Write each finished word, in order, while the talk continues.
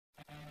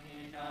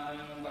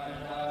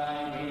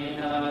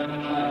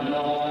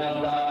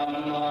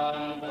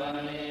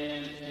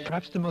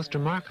Perhaps the most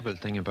remarkable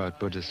thing about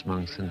Buddhist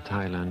monks in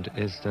Thailand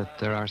is that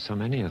there are so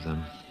many of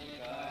them.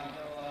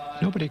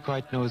 Nobody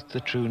quite knows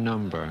the true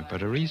number,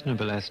 but a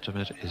reasonable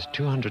estimate is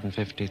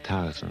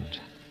 250,000.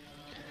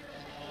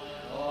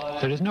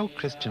 There is no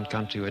Christian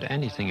country with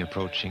anything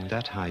approaching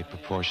that high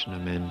proportion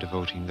of men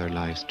devoting their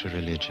lives to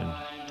religion.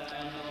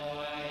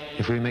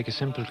 If we make a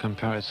simple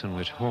comparison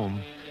with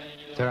home,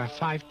 there are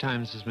 5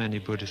 times as many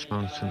Buddhist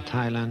monks in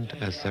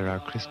Thailand as there are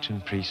Christian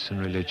priests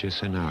and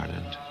religious in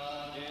Ireland.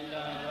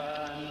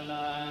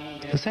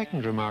 The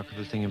second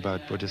remarkable thing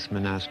about Buddhist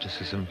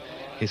monasticism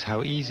is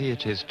how easy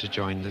it is to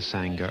join the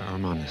Sangha or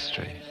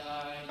monastery.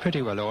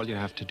 Pretty well all you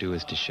have to do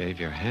is to shave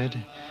your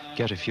head,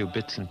 get a few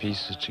bits and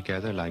pieces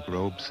together like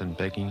robes and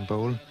begging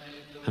bowl,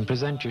 and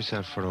present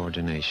yourself for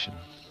ordination.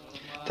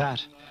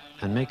 That,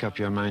 and make up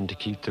your mind to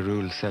keep the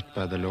rules set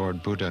by the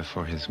Lord Buddha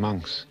for his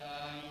monks,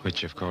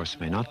 which of course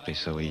may not be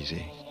so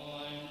easy.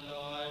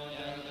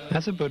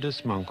 As a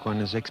Buddhist monk,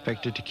 one is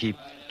expected to keep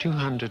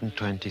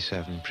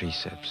 227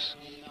 precepts.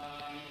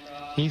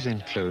 These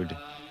include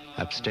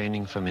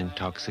abstaining from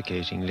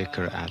intoxicating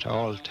liquor at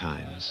all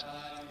times,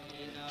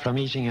 from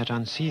eating at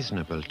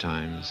unseasonable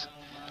times,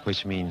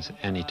 which means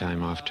any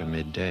time after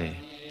midday,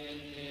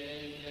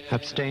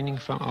 abstaining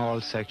from all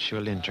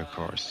sexual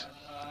intercourse,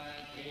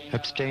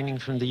 abstaining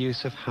from the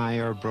use of high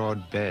or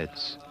broad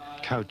beds,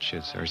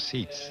 couches or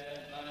seats,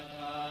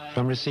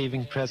 from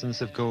receiving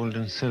presents of gold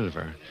and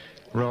silver,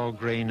 raw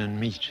grain and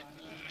meat,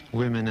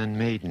 women and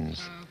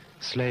maidens,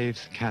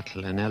 slaves,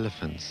 cattle and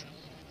elephants,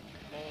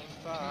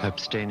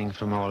 abstaining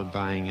from all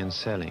buying and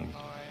selling,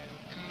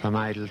 from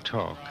idle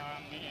talk,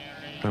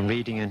 from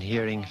reading and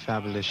hearing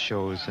fabulous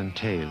shows and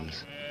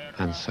tales,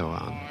 and so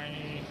on.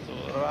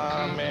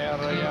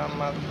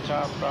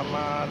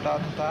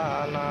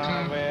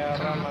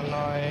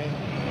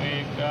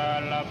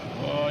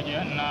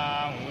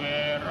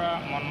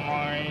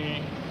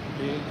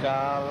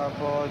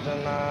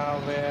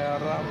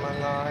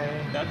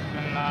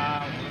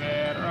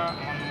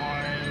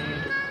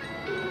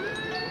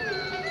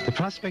 The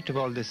prospect of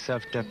all this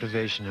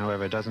self-deprivation,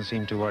 however, doesn't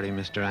seem to worry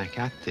Mr.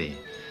 Akatti,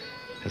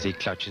 as he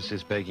clutches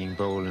his begging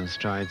bowl and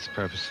strides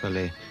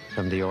purposefully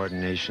from the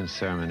ordination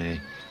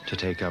ceremony to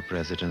take up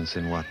residence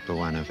in Wat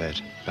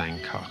Bowonniwet,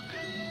 Bangkok.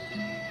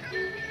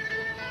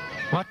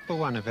 Wat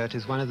Bowonniwet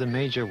is one of the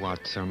major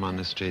Wats or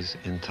monasteries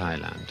in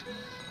Thailand.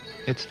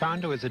 Its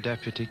founder was a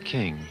deputy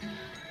king,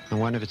 and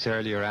one of its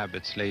earlier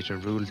abbots later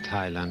ruled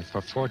Thailand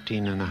for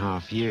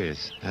 14.5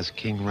 years as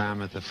King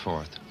Rama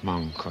IV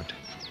Mongkut.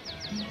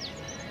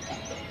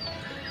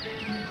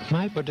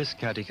 My Buddhist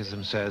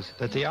catechism says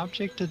that the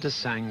object of the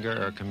Sangha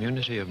or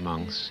community of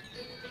monks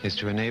is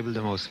to enable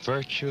the most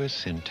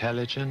virtuous,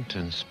 intelligent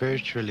and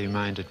spiritually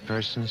minded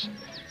persons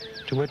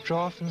to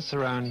withdraw from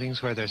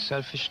surroundings where their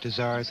selfish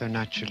desires are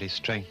naturally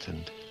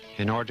strengthened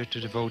in order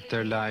to devote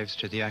their lives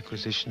to the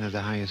acquisition of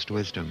the highest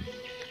wisdom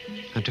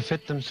and to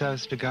fit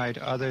themselves to guide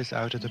others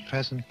out of the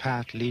present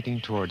path leading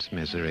towards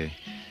misery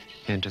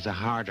into the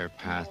harder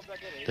path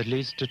that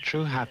leads to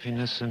true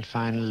happiness and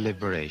final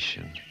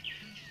liberation,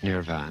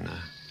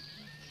 nirvana.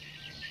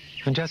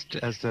 And just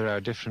as there are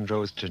different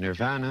roads to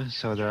nirvana,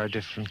 so there are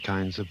different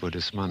kinds of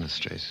Buddhist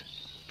monasteries.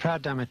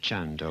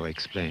 Pradamachando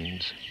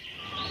explains.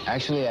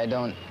 Actually, I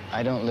don't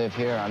live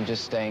here. I'm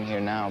just staying here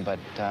now, but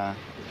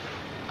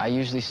I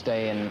usually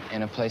stay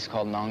in a place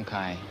called Nong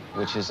Khai,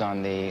 which is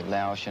on the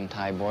Laotian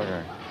Thai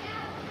border.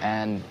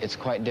 And it's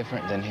quite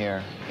different than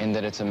here in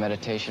that it's a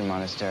meditation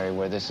monastery,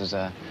 where this is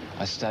a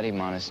study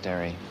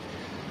monastery.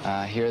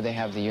 Here they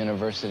have the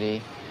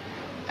university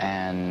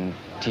and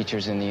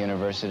teachers in the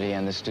university,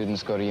 and the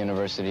students go to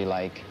university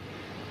like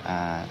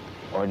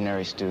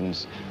ordinary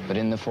students. But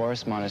in the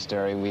forest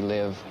monastery, we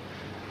live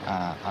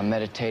a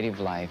meditative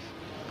life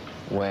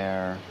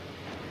where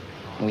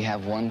we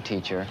have one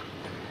teacher,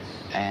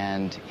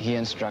 and he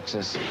instructs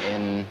us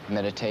in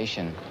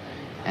meditation.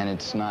 And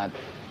it's not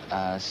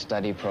a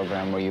study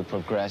program where you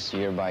progress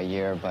year by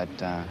year, but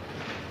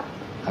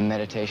a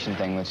meditation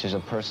thing, which is a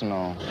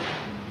personal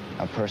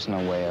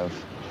way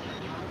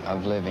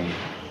of living.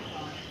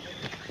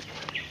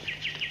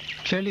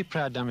 Clearly,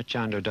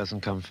 Pradamachando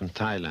doesn't come from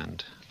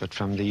Thailand, but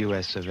from the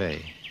US of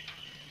A.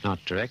 Not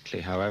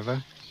directly,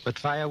 however, but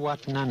via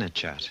Wat Pah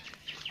Nanachat,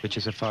 which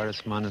is a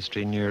forest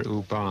monastery near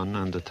Ubon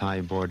on the Thai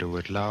border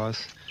with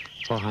Laos,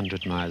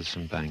 400 miles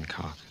from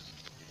Bangkok.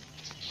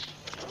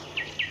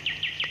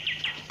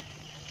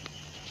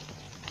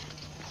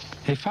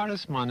 A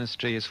forest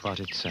monastery is what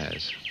it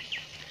says.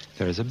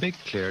 There is a big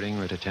clearing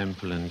with a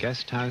temple and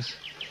guest house,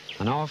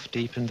 and off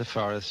deep in the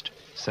forest,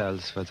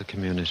 cells for the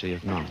community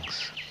of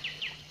monks.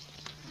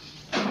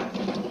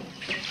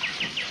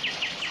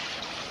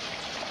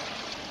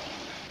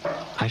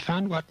 I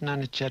found Wat Pah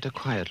Nanachat a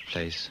quiet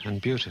place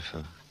and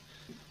beautiful,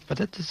 but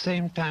at the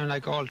same time,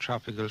 like all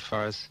tropical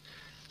forests,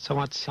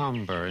 somewhat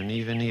somber and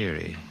even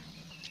eerie.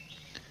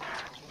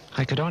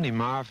 I could only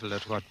marvel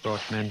at what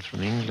brought men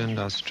from England,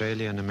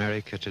 Australia and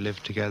America to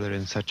live together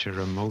in such a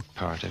remote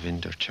part of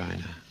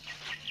Indochina.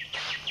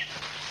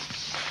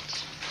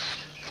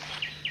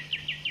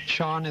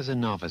 Sean is a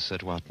novice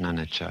at Wat Pah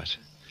Nanachat,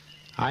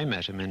 I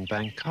met him in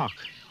Bangkok,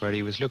 where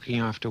he was looking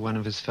after one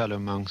of his fellow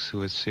monks who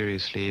was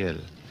seriously ill.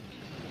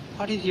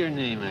 What is your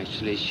name,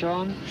 actually?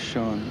 Sean?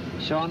 Sean.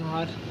 Sean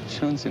what?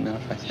 Sean's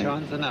enough, I think.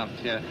 Sean's enough,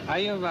 yeah. Are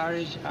you of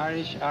Irish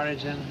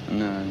origin?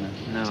 No.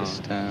 No.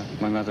 Just,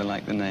 my mother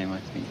liked the name, I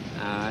think.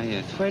 Ah,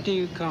 yes. Where do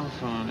you come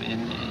from?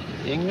 In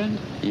England?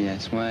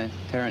 Yes, my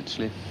parents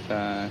live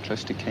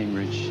close to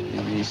Cambridge,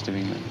 in the east of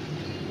England.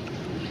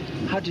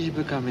 How did you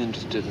become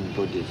interested in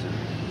Buddhism?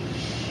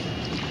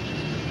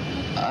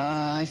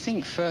 I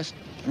think first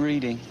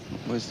reading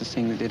was the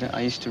thing that did it.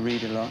 I used to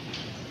read a lot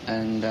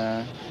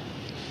and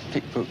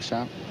pick books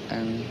up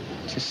and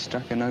just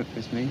struck a note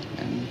with me.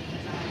 And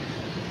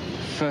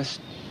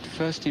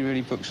firstly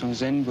really books on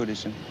Zen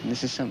Buddhism. And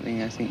this is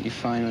something I think you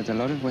find with a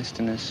lot of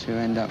Westerners who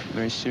end up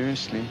very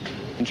seriously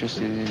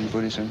interested in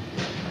Buddhism,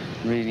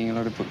 reading a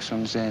lot of books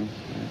on Zen.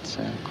 It's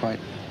quite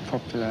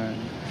popular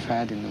and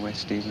fad in the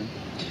West even.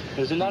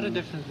 There's a lot of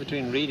difference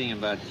between reading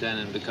about Zen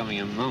and becoming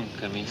a monk.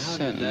 I mean, how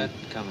did that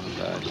come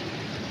about?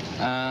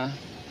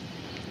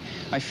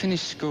 I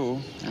finished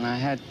school and I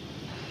had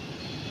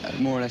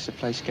more or less a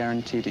place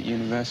guaranteed at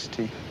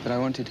university, but I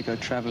wanted to go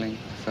traveling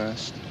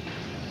first,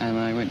 and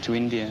I went to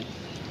India,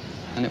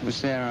 and it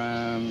was there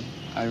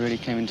I really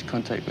came into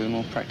contact with the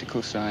more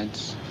practical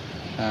sides,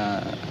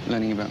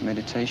 learning about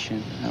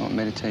meditation and what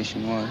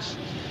meditation was.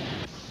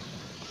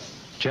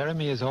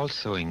 Jeremy is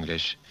also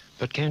English,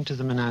 but came to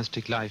the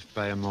monastic life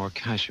by a more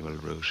casual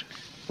route.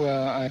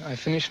 Well, I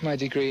finished my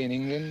degree in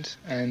England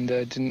and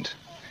didn't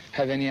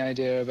have any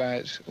idea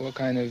about what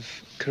kind of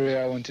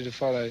career I wanted to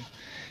follow.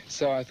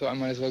 So I thought I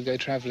might as well go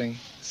traveling.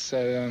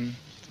 So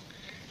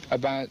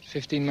about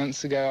 15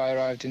 months ago, I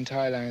arrived in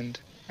Thailand,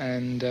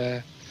 and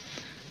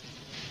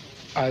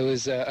I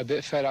was a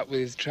bit fed up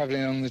with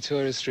traveling along the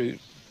tourist route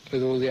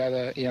with all the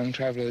other young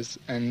travelers,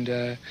 and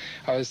I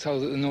was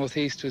told that the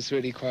northeast was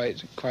really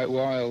quite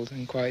wild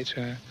and quite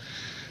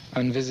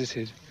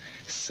unvisited.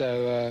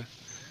 So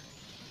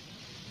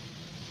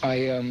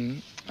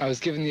I was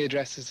given the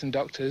address of some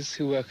doctors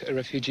who work at a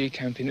refugee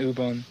camp in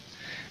Ubon,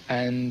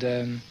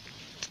 and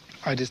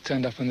I just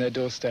turned up on their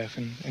doorstep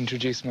and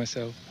introduced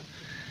myself.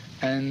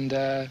 And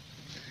I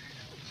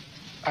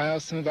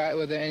asked them about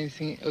was there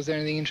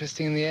anything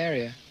interesting in the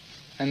area?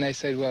 And they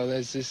said, well,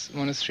 there's this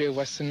monastery of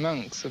Western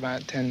monks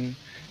about 10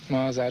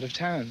 miles out of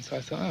town. So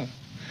I thought, oh,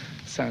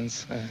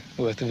 sounds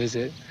worth a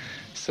visit.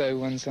 So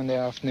one Sunday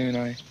afternoon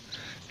I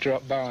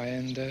dropped by,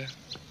 and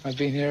I've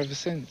been here ever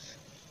since.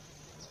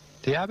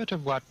 The abbot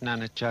of Wat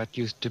Nanachat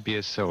used to be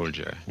a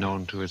soldier,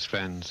 known to his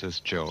friends as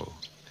Joe.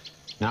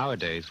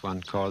 Nowadays,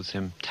 one calls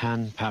him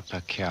Tan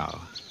Pabhakaro.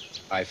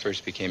 I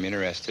first became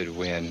interested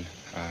when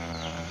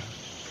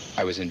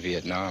I was in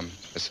Vietnam,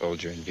 a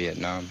soldier in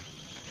Vietnam,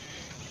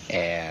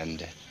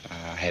 and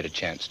I had a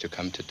chance to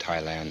come to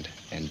Thailand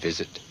and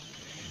visit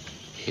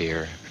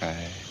here,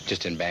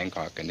 just in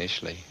Bangkok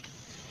initially.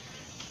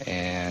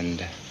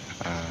 And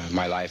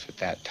my life at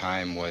that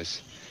time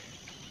was,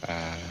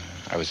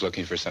 I was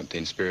looking for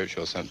something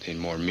spiritual, something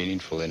more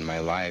meaningful in my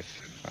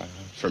life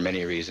for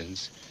many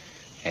reasons.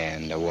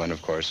 And one,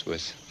 of course,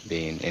 was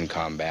being in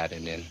combat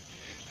and in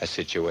a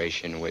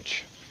situation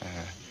which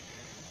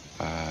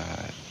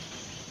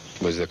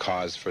was the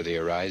cause for the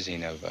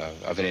arising of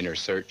an inner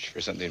search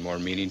for something more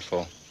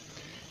meaningful,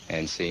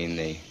 and seeing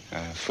the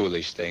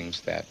foolish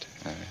things that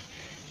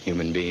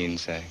human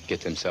beings get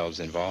themselves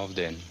involved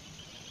in.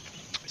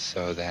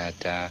 So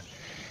that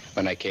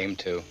when I came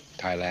to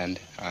Thailand,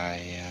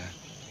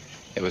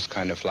 it was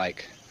kind of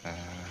like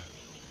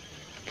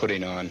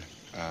putting on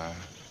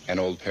an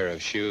old pair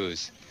of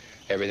shoes.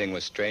 Everything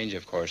was strange,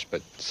 of course,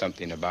 but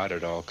something about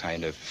it all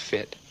kind of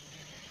fit.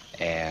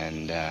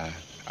 And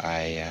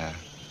I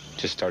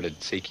just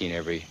started seeking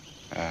every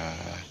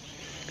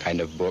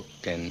kind of book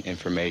and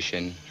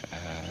information,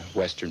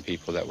 Western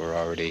people that were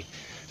already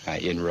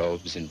in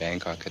robes in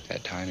Bangkok at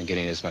that time, and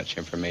getting as much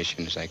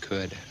information as I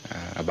could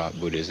about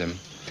Buddhism,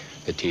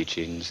 the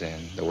teachings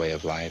and the way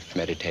of life,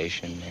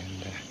 meditation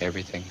and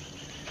everything.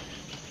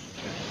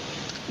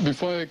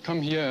 Before I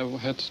come here, I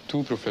had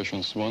two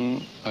professions.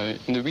 One,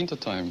 in the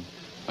wintertime,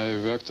 I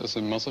worked as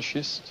a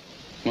massagist,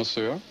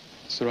 masseur,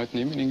 is the right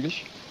name in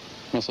English,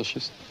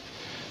 massagist.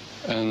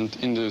 And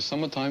in the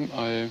summertime,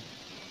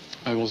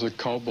 I was a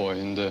cowboy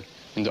in the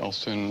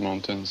Austrian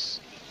mountains,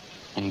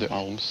 on the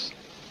Alps.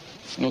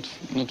 Not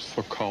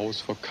for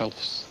cows, for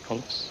calves.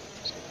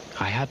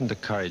 I hadn't the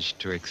courage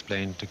to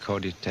explain to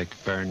Koditek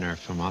Berner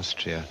from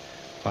Austria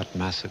what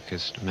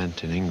masochist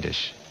meant in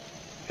English.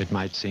 It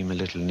might seem a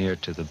little near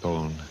to the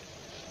bone.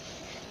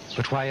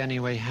 But why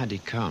anyway had he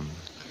come?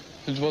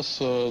 It was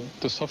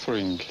the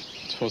suffering.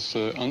 It was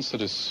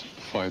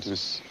unsatisfied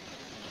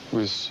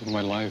with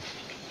my life,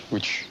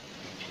 which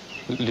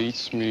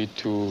leads me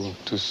to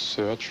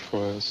search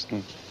for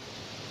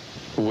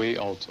a way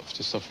out of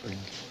the suffering.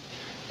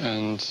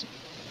 And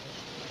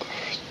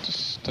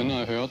then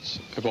I heard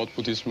about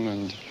Buddhism,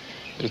 and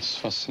it's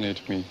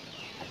fascinated me.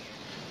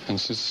 And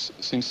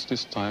since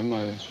this time,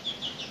 I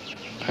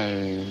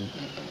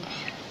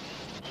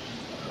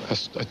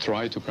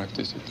try to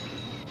practice it.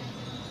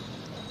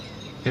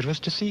 It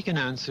was to seek an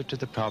answer to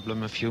the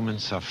problem of human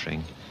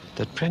suffering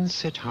that Prince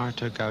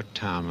Siddhartha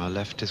Gautama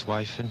left his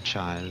wife and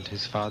child,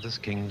 his father's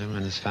kingdom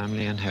and his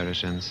family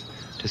inheritance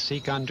to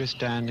seek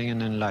understanding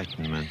and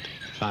enlightenment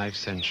 5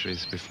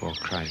 centuries before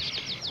Christ.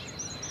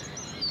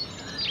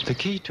 The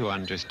key to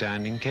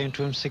understanding came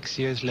to him 6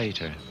 years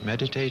later,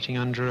 meditating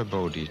under a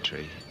Bodhi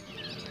tree.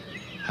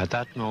 At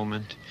that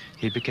moment,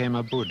 he became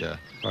a Buddha,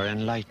 or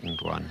enlightened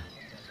one.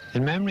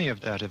 In memory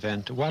of that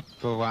event, Wat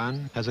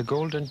Bowonniwet has a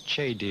golden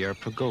chedi or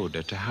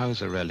pagoda to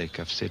house a relic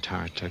of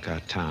Siddhartha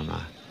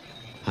Gautama,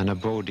 and a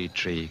Bodhi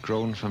tree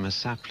grown from a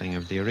sapling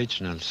of the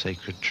original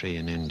sacred tree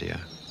in India.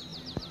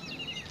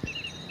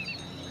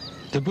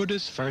 The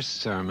Buddha's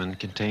first sermon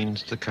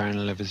contains the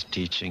kernel of his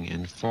teaching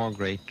in 4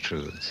 great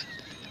truths.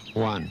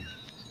 1.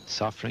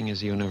 Suffering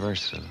is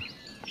universal.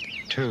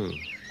 2.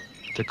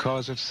 The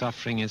cause of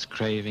suffering is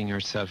craving or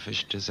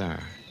selfish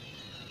desire.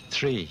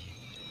 3.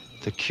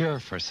 The cure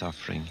for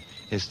suffering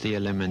is the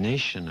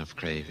elimination of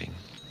craving.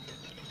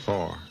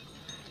 4.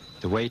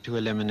 The way to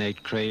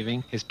eliminate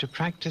craving is to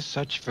practice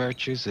such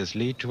virtues as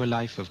lead to a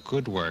life of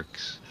good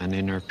works and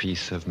inner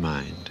peace of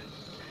mind.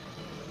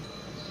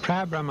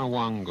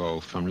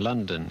 Pabhakaro from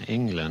London,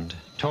 England,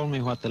 told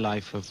me what the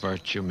life of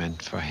virtue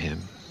meant for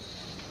him.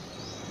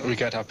 We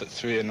get up at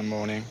 3 in the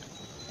morning,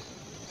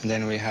 and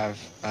then we have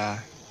a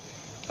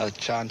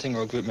chanting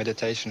or group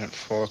meditation at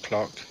 4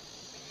 o'clock,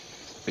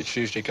 which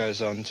usually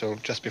goes on until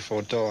just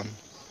before dawn.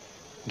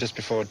 Just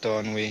before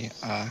dawn, we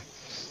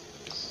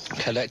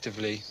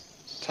collectively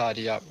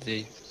tidy up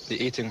the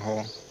eating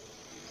hall,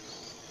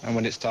 and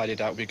when it's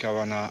tidied up, we go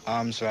on our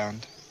alms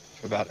round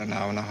for about an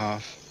hour and a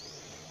half,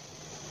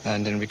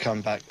 and then we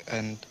come back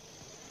and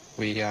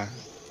we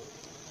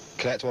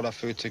collect all our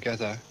food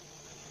together,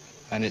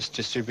 and it's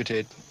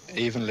distributed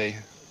evenly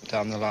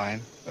down the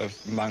line of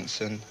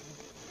monks and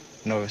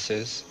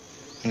novices,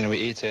 and then we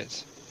eat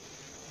it.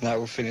 And that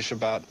will finish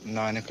about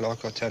 9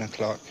 o'clock or 10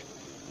 o'clock,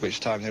 which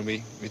time then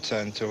we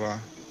return to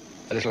our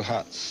little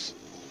huts.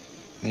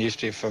 And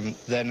usually from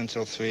then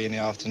until 3 in the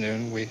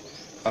afternoon, we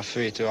are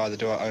free to either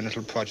do our own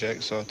little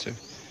projects or to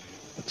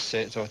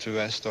sit or to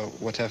rest or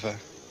whatever.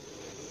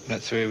 And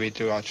at 3 we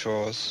do our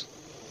chores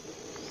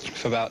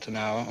for about an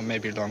hour or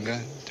maybe longer,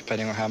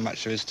 depending on how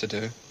much there is to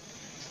do.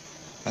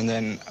 And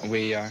then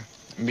we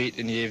meet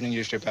in the evening,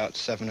 usually about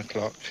 7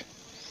 o'clock.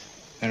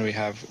 Then we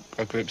have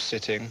a group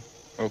sitting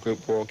or a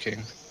group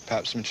walking,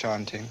 perhaps some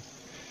chanting,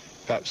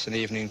 perhaps an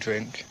evening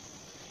drink.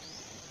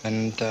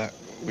 And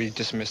we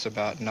dismiss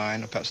about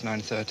 9 or perhaps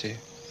 9:30.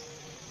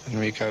 And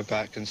we go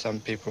back, and some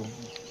people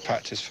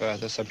practice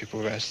further, some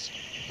people rest.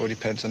 It all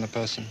depends on the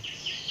person.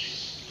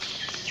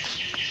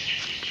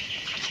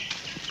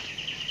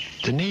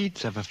 The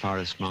needs of a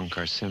forest monk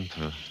are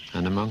simple,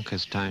 and a monk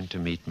has time to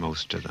meet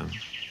most of them.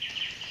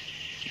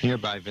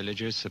 Nearby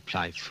villagers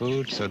supply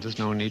food, so there's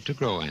no need to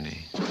grow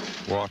any.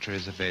 Water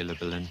is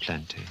available in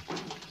plenty.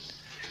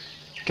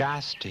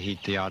 Gas to heat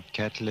the odd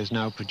kettle is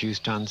now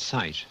produced on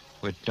site,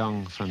 with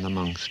dung from the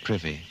monk's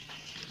privy.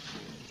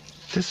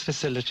 This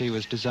facility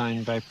was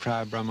designed by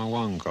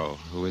Pabhakaro,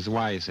 who is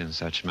wise in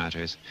such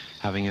matters,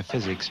 having a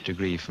physics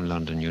degree from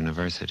London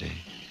University.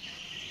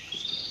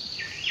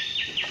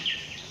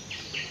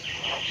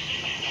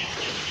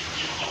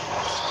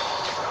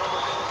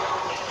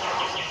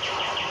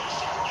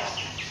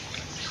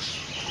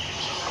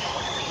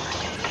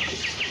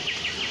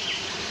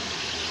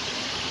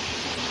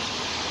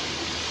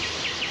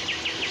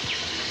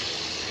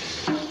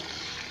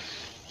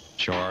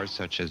 Chores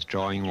such as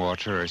drawing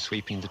water or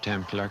sweeping the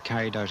temple are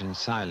carried out in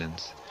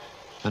silence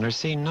and are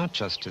seen not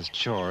just as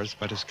chores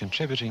but as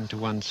contributing to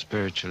one's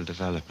spiritual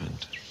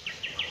development.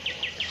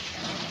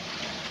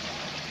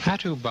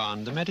 At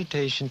Ubon, the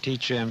meditation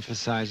teacher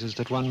emphasizes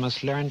that one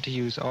must learn to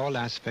use all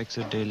aspects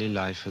of daily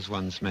life as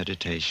one's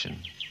meditation,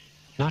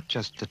 not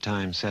just the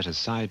time set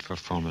aside for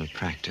formal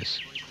practice.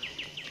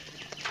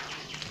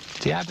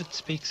 The abbot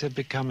speaks of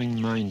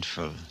becoming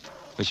mindful,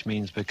 which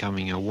means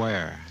becoming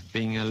aware,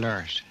 being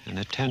alert and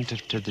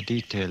attentive to the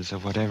details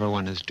of whatever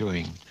one is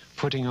doing,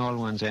 putting all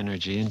one's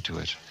energy into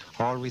it,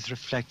 always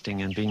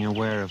reflecting and being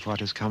aware of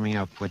what is coming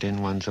up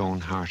within one's own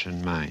heart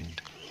and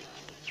mind.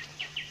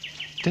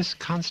 This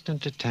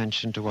constant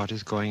attention to what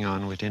is going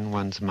on within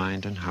one's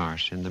mind and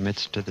heart in the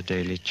midst of the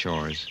daily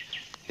chores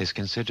is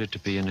considered to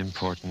be an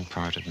important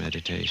part of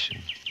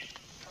meditation.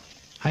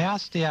 I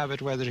asked the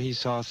abbot whether he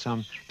saw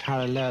some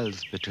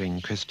parallels between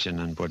Christian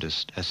and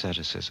Buddhist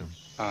asceticism.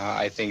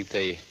 I think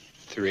the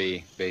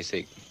 3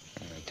 basic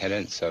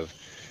tenets of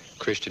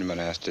Christian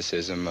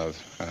monasticism of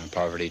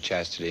poverty,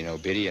 chastity, and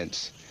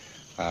obedience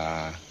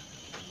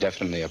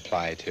definitely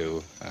apply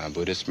to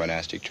Buddhist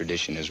monastic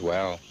tradition as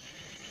well.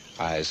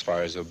 As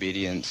far as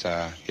obedience,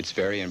 it's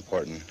very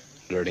important,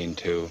 learning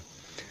to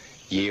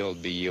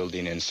yield, be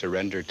yielding, and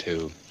surrender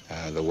to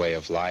the way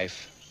of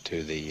life,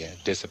 to the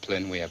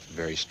discipline. We have a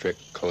very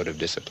strict code of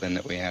discipline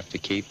that we have to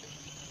keep.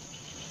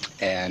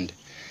 And,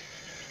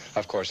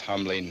 of course,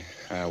 humbling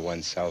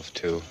oneself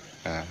to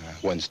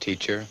one's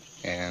teacher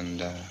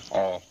and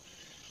all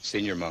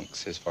senior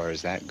monks as far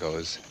as that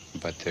goes.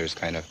 But there's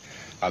kind of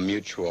a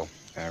mutual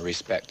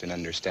respect and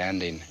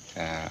understanding,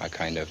 a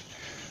kind of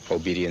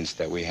obedience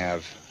that we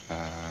have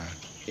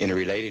in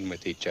relating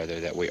with each other,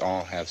 that we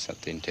all have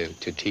something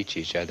to teach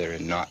each other,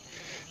 and not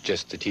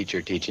just the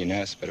teacher teaching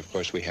us, but of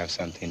course we have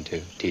something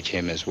to teach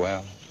him as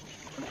well.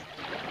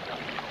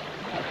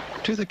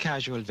 To the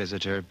casual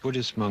visitor,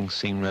 Buddhist monks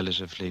seem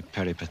relatively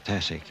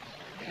peripatetic.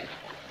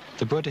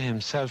 The Buddha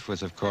himself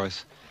was, of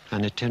course,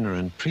 an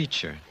itinerant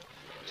preacher,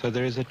 so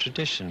there is a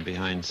tradition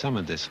behind some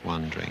of this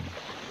wandering.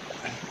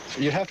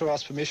 You'd have to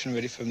ask permission,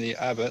 really, from the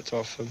abbot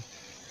or from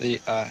the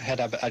head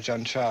abbot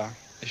Ajahn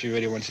if you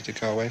really wanted to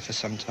go away for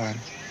some time.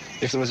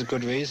 If there was a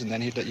good reason,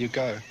 then he'd let you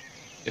go.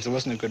 If there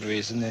wasn't a good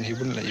reason, then he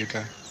wouldn't let you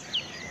go.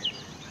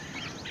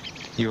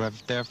 You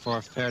have,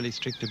 therefore, fairly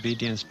strict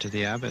obedience to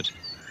the abbot?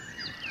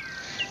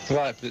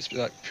 Right, but it's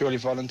like purely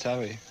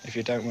voluntary. If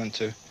you don't want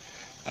to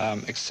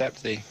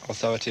accept the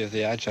authority of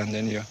the Ajahn,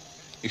 then you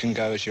can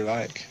go as you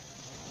like.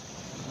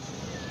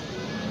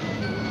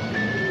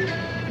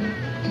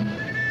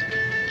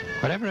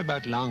 Whatever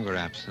about longer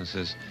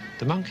absences,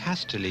 the monk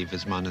has to leave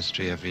his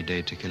monastery every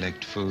day to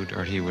collect food,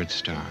 or he would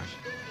starve.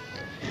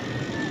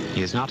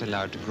 He is not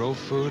allowed to grow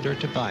food or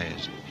to buy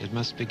it. It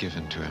must be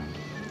given to him.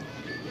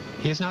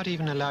 He is not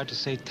even allowed to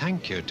say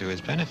thank you to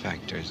his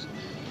benefactors,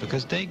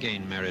 because they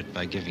gain merit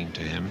by giving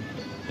to him,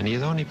 and he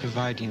is only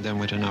providing them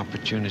with an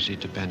opportunity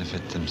to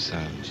benefit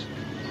themselves.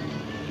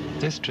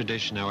 This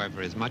tradition,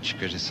 however, is much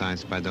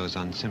criticized by those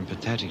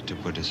unsympathetic to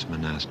Buddhist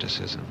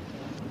monasticism.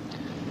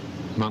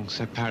 Monks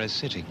are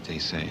parasitic, they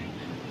say,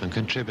 and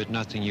contribute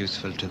nothing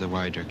useful to the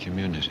wider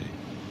community.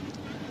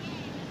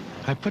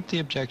 I put the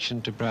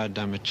objection to Brad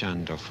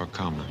Damachando for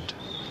comment.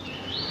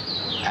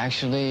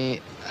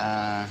 Actually,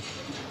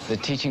 the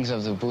teachings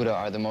of the Buddha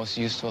are the most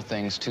useful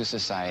things to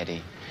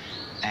society.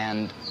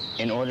 And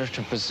in order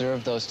to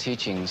preserve those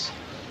teachings,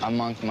 a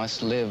monk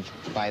must live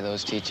by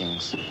those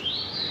teachings.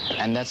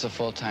 And that's a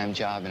full-time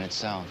job in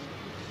itself.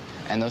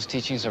 And those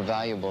teachings are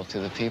valuable to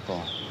the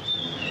people,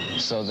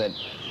 so that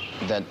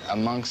a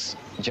monk's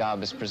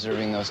job is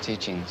preserving those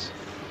teachings.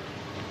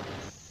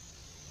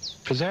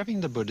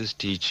 Preserving the Buddha's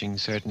teaching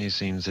certainly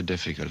seems a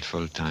difficult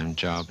full-time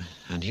job,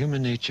 and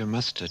human nature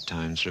must at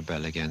times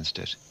rebel against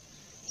it.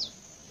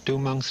 Do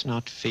monks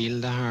not feel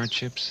the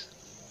hardships?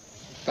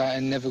 But I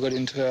never got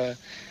into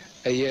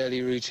a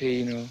yearly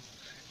routine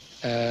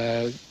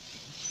or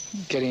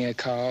getting a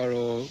car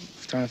or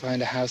trying to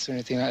find a house or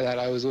anything like that.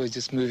 I was always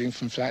just moving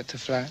from flat to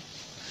flat.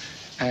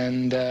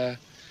 And I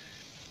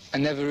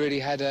never really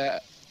had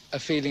a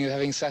feeling of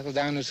having settled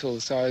down at all,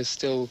 so I was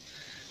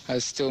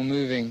still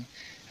moving.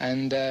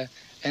 And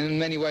in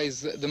many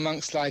ways, the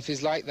monk's life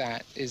is like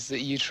that, is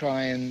that you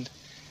try and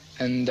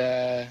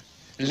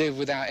live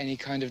without any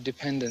kind of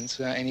dependence,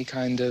 without any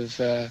kind of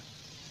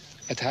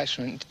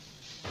attachment.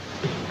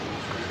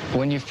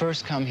 When you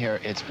first come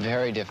here, it's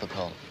very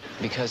difficult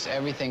because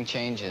everything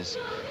changes.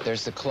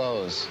 There's the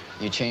clothes.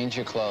 You change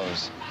your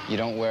clothes. You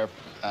don't wear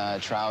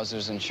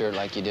trousers and shirt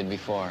like you did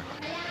before.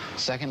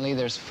 Secondly,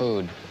 there's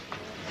food.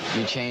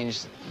 You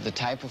change the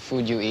type of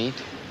food you eat,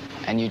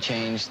 and you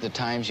change the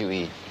times you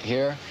eat.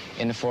 Here,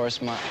 in the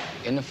forest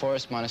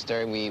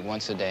monastery, we eat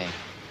once a day,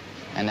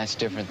 and that's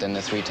different than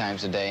the 3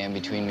 times a day in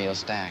between meal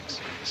snacks.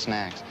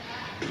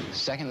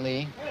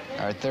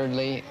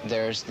 Thirdly,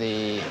 there's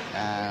the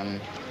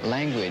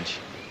language.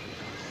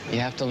 You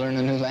have to learn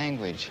a new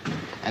language.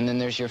 And then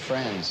there's your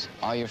friends.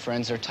 All your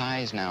friends are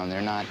Thais now, and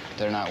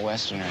they're not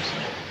Westerners.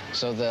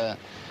 So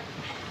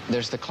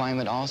there's the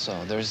climate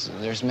also.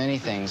 There's many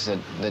things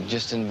that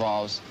just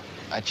involves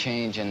a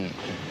change and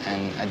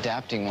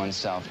adapting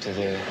oneself to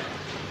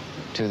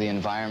the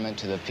environment,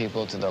 to the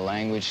people, to the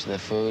language, to the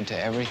food,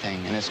 to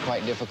everything. And it's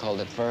quite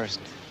difficult at first.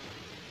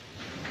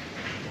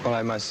 Well,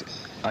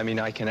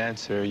 I can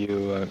answer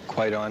you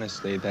quite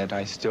honestly that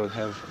I still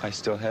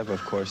have,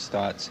 of course,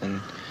 thoughts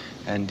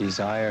and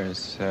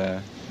desires.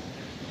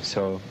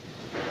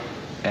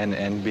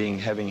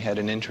 Having had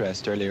an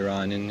interest earlier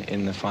on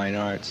in the fine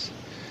arts,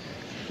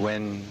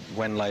 when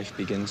life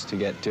begins to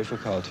get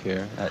difficult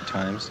here at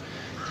times,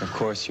 of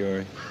course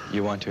you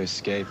want to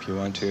escape. You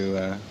want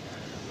to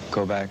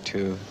go back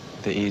to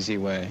the easy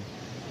way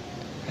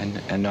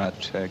and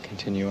not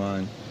continue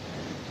on.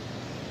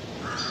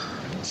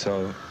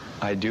 So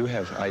I do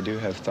have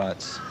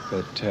thoughts,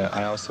 but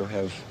I also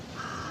have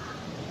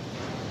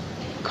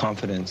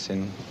confidence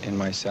in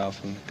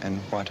myself and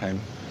what I'm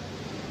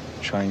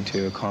trying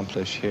to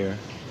accomplish here.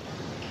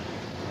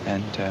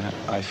 And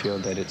I feel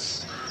that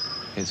it's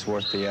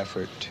worth the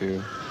effort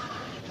to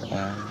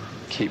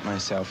keep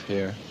myself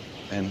here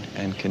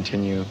and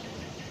continue.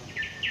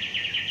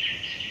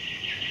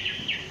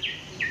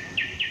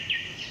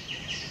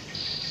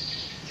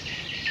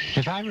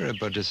 If I were a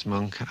Buddhist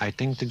monk, I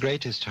think the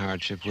greatest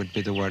hardship would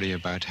be the worry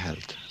about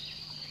health.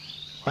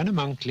 When a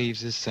monk leaves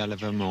his cell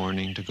of a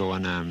morning to go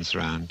on alms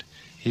round,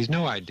 he's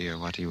no idea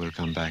what he will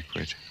come back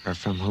with or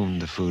from whom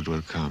the food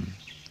will come.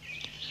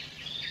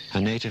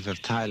 A native of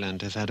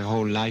Thailand has had a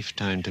whole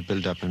lifetime to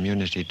build up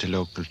immunity to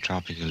local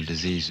tropical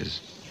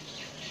diseases.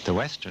 The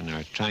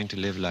Westerner, trying to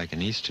live like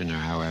an Easterner,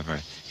 however,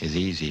 is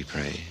easy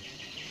prey.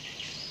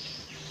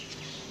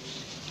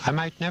 I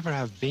might never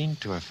have been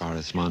to a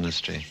forest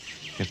monastery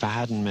if I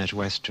hadn't met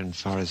Western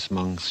forest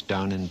monks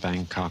down in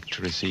Bangkok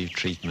to receive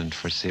treatment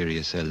for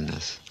serious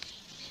illness.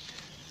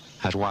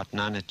 At Wat Pah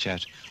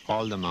Nanachat,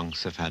 all the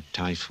monks have had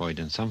typhoid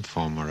in some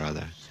form or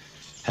other.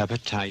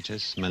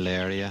 Hepatitis,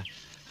 malaria,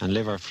 and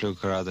liver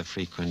fluke are other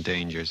frequent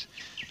dangers,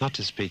 not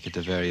to speak of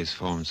the various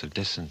forms of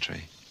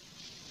dysentery.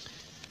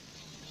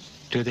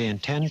 Do they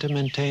intend to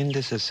maintain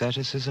this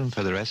asceticism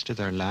for the rest of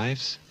their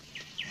lives?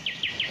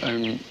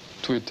 I'm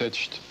too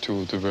attached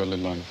to the worldly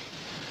life.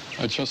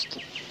 I just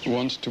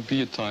want to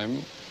be a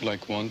time,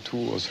 like 1, 2,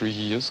 or 3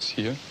 years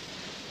here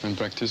and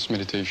practice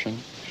meditation.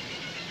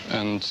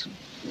 And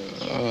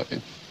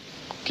it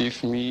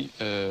gave me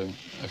a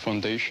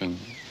foundation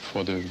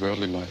for the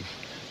worldly life.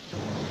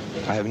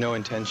 I have no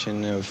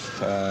intention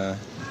of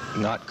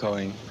not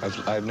going.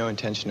 I have no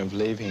intention of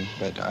leaving,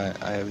 but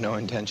I have no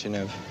intention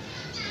of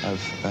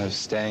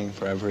staying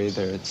forever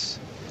either.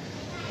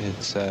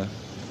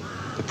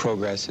 The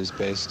progress is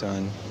based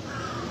on,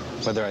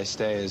 whether I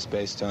stay is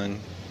based on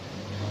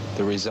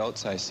the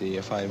results I see.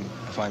 If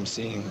I'm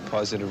seeing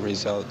positive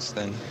results,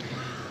 then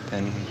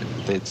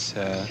it's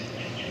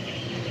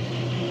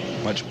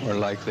much more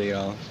likely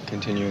I'll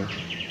continue.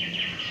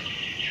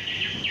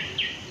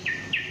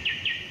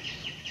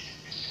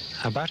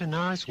 About an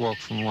hour's walk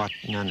from Wat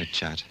Pah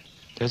Nanachat,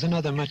 there's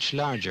another much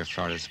larger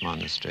forest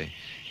monastery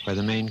where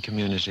the main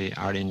community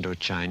are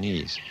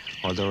Indo-Chinese,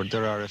 although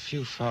there are a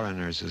few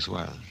foreigners as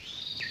well.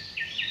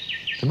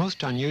 The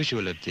most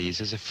unusual of these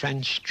is a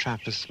French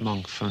Trappist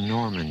monk from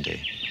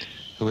Normandy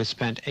who has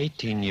spent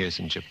 18 years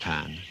in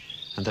Japan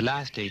and the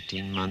last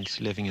 18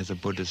 months living as a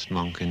Buddhist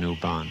monk in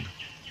Ubon.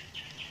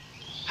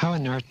 How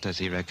on earth does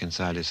he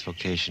reconcile his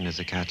vocation as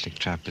a Catholic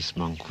Trappist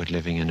monk with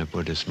living in a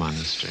Buddhist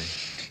monastery?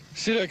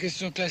 C'est la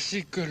question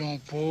classique que l'on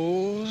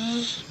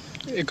pose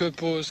et que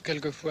posent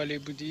quelquefois les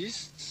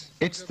bouddhistes.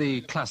 It's the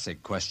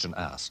classic question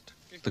asked,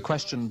 the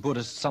question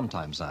Buddhists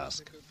sometimes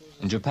ask.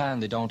 In Japan,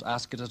 they don't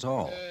ask it at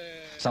all.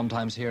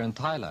 Sometimes here in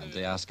Thailand,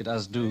 they ask it,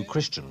 as do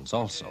Christians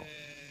also.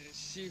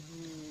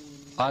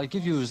 I'll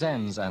give you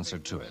Zen's answer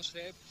to it.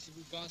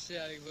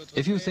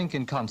 If you think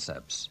in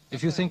concepts,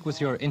 if you think with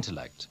your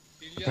intellect,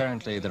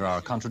 apparently there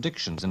are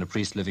contradictions in a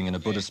priest living in a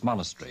Buddhist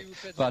monastery.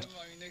 But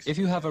if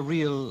you have a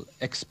real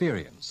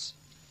experience,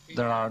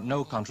 there are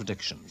no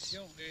contradictions.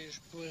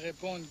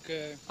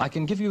 I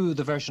can give you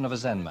the version of a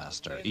Zen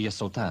master,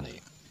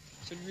 Iyasotani.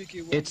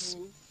 It's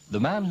the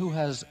man who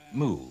has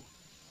mu.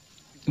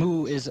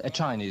 Mu is a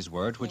Chinese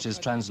word which is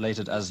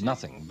translated as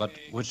nothing, but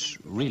which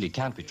really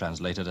can't be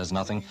translated as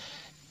nothing.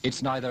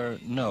 It's neither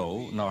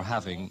no, nor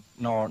having,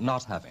 nor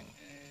not having.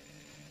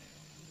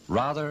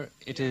 Rather,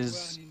 it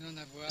is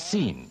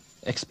seen,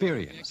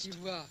 experienced.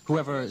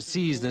 Whoever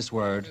sees this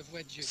word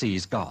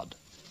sees God.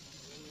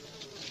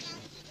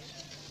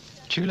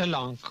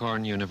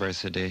 Chulalongkorn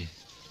University,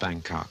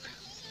 Bangkok.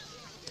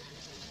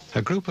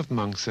 A group of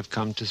monks have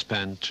come to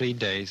spend 3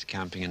 days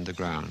camping in the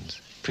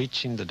grounds,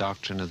 preaching the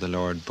doctrine of the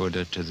Lord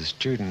Buddha to the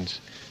students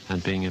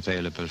and being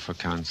available for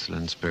counsel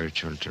and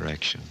spiritual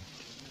direction.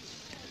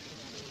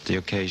 The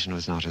occasion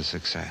was not a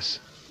success.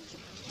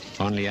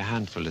 Only a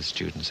handful of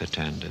students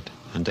attended,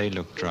 and they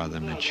looked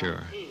rather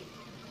mature.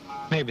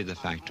 Maybe the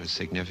fact was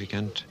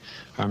significant,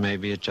 or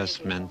maybe it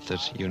just meant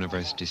that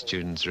university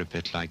students are a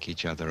bit like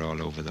each other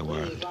all over the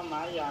world.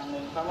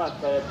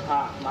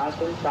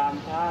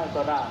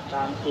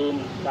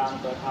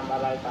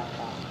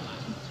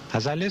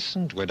 As I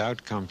listened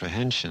without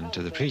comprehension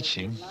to the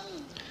preaching,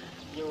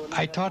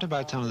 I thought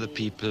about some of the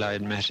people I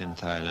had met in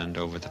Thailand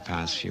over the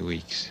past few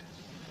weeks.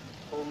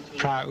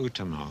 Pra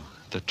Uttamo,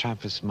 the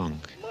Trappist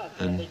monk,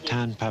 and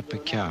Tan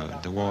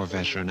Pabhakaro, the war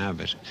veteran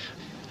abbot,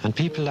 and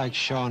people like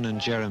Sean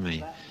and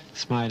Jeremy,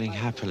 smiling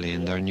happily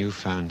in their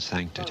newfound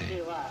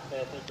sanctity.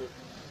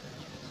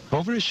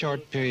 Over a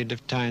short period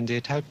of time, they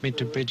had helped me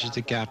to bridge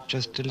the gap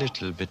just a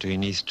little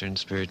between Eastern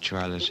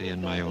spirituality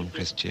and my own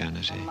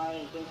Christianity.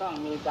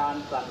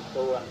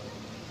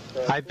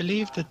 I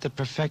believe that the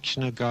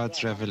perfection of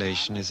God's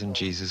revelation is in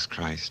Jesus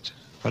Christ,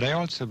 but I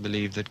also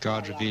believe that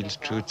God reveals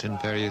truth in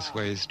various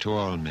ways to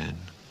all men.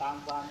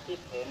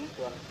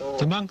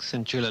 The monks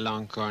in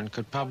Chulalongkorn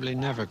could probably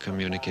never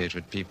communicate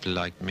with people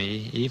like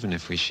me, even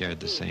if we shared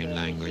the same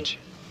language.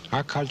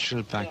 Our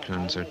cultural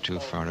backgrounds are too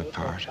far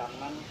apart.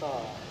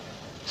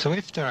 So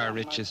if there are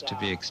riches to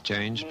be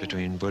exchanged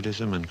between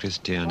Buddhism and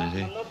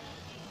Christianity,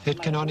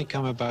 it can only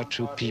come about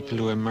through people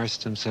who immerse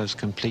themselves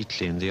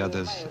completely in the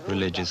other's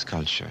religious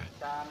culture,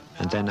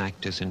 and then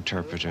act as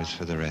interpreters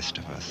for the rest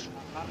of us.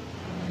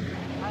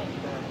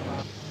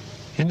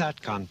 In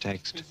that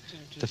context,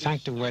 the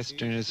fact of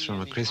Westerners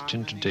from a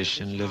Christian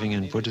tradition living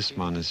in Buddhist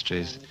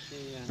monasteries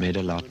made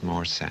a lot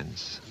more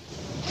sense.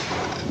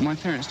 My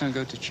parents don't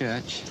go to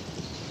church.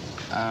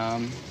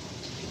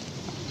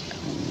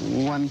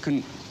 One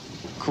couldn't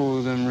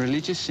call them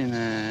religious in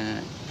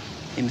a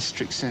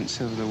strict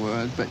sense of the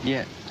word, but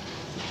yet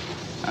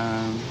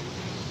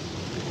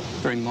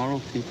very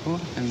moral people,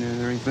 and they're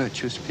very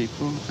virtuous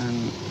people,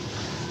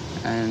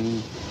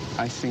 and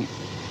I think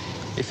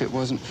if it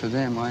wasn't for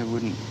them, I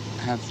wouldn't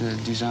have the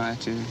desire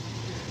to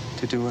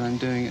to do what I'm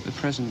doing at the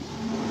present.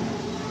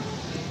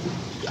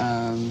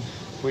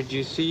 Would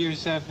you see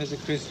yourself as a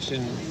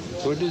Christian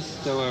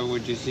Buddhist, or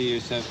would you see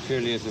yourself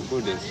purely as a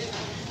Buddhist?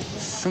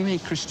 For me,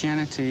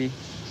 Christianity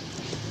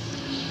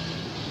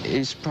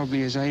is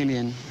probably as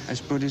alien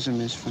as Buddhism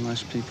is for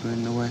most people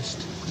in the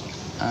West.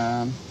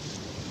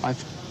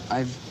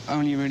 I've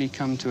only really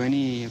come to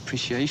any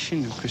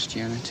appreciation of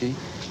Christianity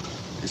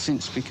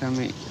since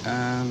becoming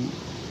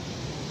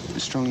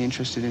strongly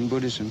interested in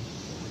Buddhism.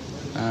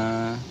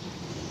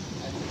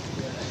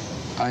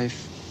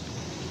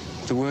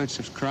 The words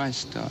of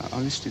Christ,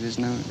 obviously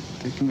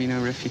there can be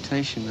no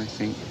refutation, I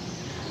think.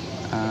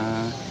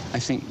 I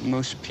think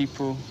most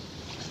people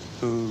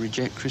who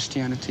reject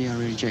Christianity are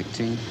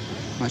rejecting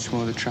much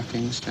more the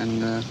trappings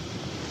and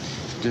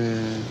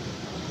the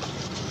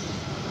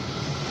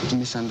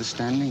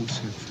misunderstandings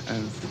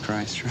of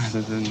Christ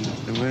rather than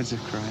the words of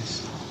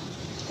Christ.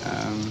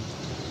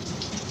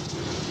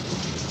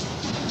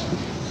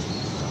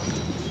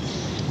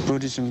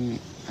 Buddhism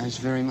has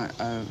very much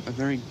a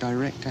very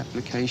direct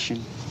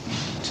application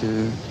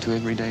to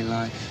everyday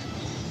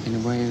life in a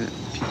way that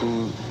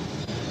people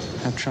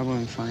have trouble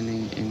in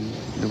finding in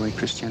the way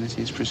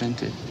Christianity is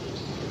presented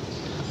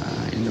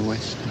in the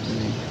West, I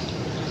believe.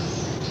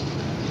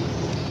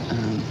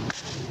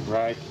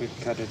 Right, we've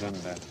cut it on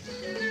that.